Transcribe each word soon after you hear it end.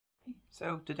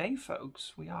So today,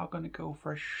 folks, we are going to go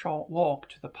for a short walk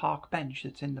to the park bench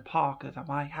that's in the park that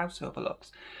my house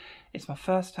overlooks. It's my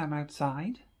first time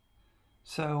outside,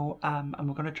 so and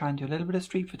we're going to try and do a little bit of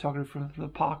street photography from the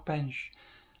park bench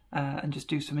and just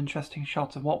do some interesting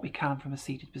shots of what we can from a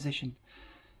seated position.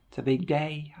 It's a big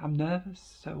day. I'm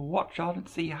nervous, so watch on and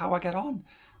see how I get on.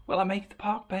 Will I make the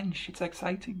park bench? It's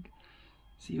exciting.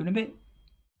 See you in a bit.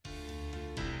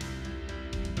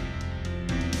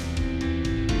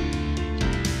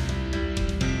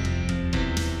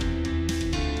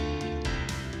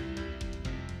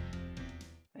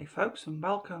 Hey folks, and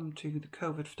welcome to the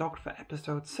COVID Photographer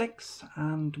episode 6,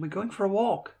 and we're going for a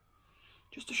walk.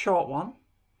 Just a short one,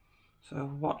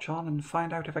 so watch on and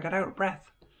find out if I get out of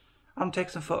breath and take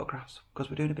some photographs, because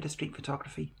we're doing a bit of street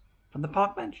photography from the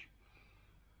park bench.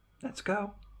 Let's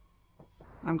go.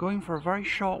 I'm going for a very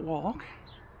short walk.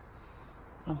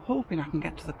 I'm hoping I can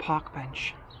get to the park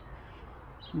bench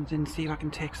and then see if I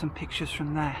can take some pictures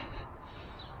from there.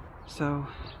 So,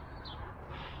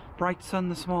 bright sun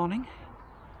this morning.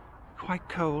 Quite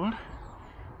cold,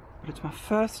 but it's my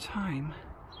first time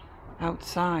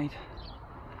outside.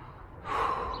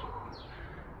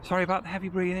 Sorry about the heavy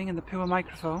breathing and the poor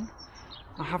microphone.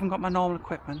 I haven't got my normal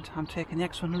equipment. I'm taking the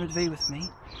X100V with me,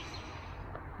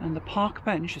 and the park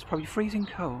bench is probably freezing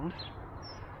cold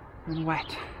and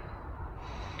wet.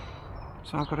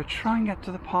 So I've got to try and get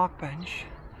to the park bench,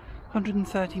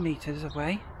 130 meters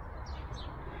away.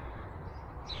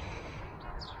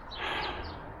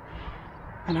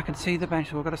 And I can see the bench,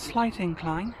 so we've got a slight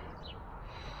incline.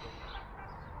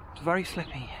 It's very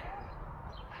slippy.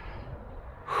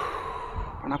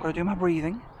 And I've got to do my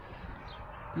breathing.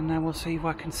 And then we'll see if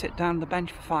I can sit down on the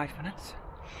bench for 5 minutes.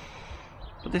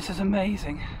 But this is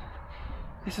amazing.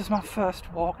 This is my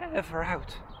first walk ever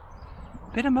out.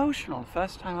 A bit emotional,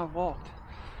 first time I've walked.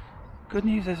 Good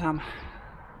news is I'm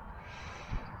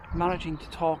managing to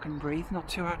talk and breathe, not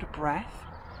too out of breath.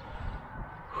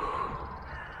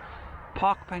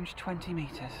 Park bench 20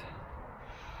 meters.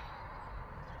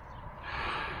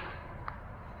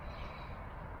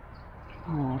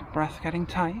 Oh, breath getting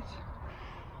tight.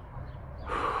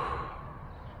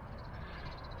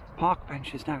 Park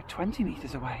bench is now 20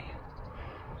 meters away,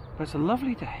 but it's a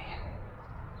lovely day.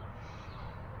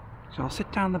 So I'll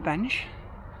sit down the bench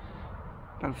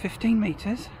about 15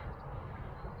 meters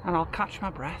and I'll catch my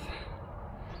breath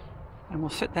and we'll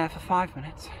sit there for 5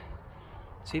 minutes,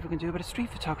 see if we can do a bit of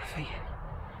street photography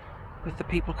with the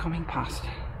people coming past.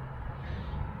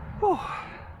 Oh,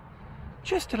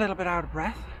 just a little bit out of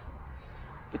breath,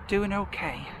 but doing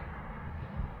okay.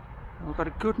 We've got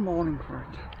a good morning for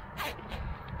it.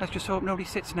 Let's just hope nobody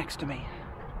sits next to me.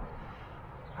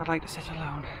 I'd like to sit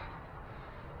alone.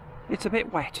 It's a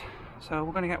bit wet, so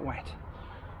we're going to get wet.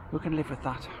 We can live with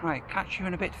that. Right, catch you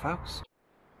in a bit, folks.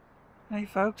 Hey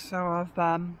folks, so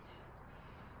I've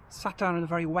sat down on a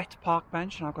very wet park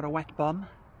bench and I've got a wet bum.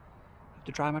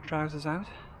 To dry my trousers out.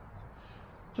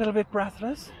 A little bit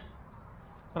breathless,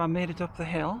 but I made it up the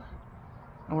hill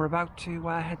and we're about to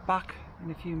head back in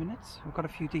a few minutes. We've got a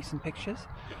few decent pictures,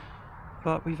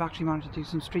 but we've actually managed to do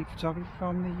some street photography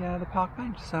from the park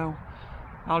bench, so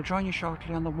I'll join you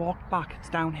shortly on the walk back. It's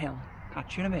downhill.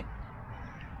 Catch you in a bit.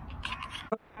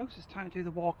 It's time to do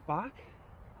the walk back.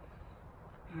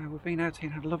 We've been out here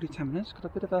and had a lovely 10 minutes. Got a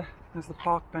bit of there's the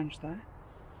park bench there.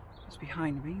 It's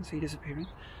behind me, you can see it disappearing.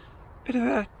 Bit of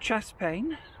a chest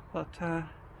pain, but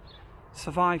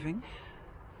surviving.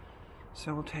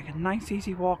 So we'll take a nice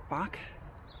easy walk back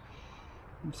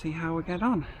and see how we get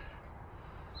on.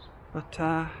 But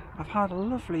I've had a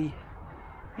lovely,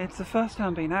 it's the first time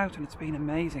I've been out and it's been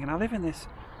amazing. And I live in this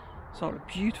sort of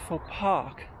beautiful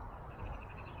park,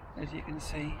 as you can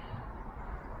see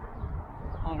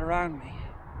all around me.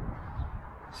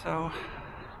 So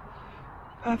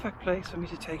perfect place for me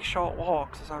to take short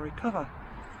walks as I recover.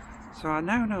 So I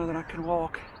now know that I can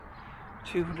walk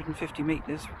 250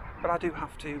 meters, but I do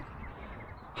have to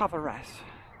have a rest,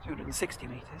 260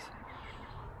 meters.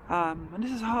 And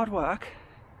this is hard work.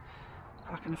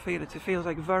 I can feel it. It feels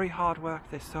like very hard work,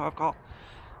 this, so I've got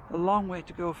a long way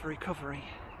to go for recovery.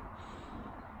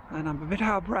 And I'm a bit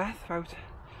out of breath about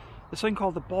there's something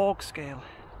called the Borg scale.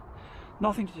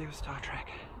 Nothing to do with Star Trek.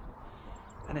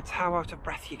 And it's how out of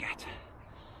breath you get.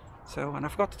 So, and I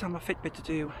forgot to tell my Fitbit to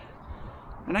do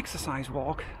an exercise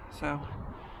walk, so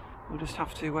we'll just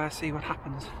have to see what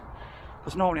happens,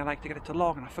 because normally I like to get it to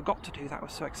log and I forgot to do that. I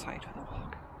was so excited for the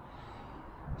walk.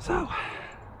 So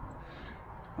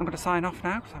I'm going to sign off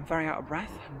now because I'm very out of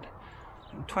breath and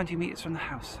I'm 20 meters from the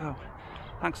house. So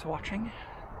thanks for watching,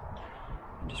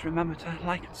 and just remember to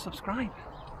like and subscribe,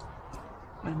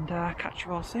 and catch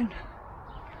you all soon.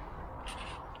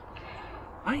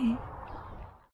 Bye.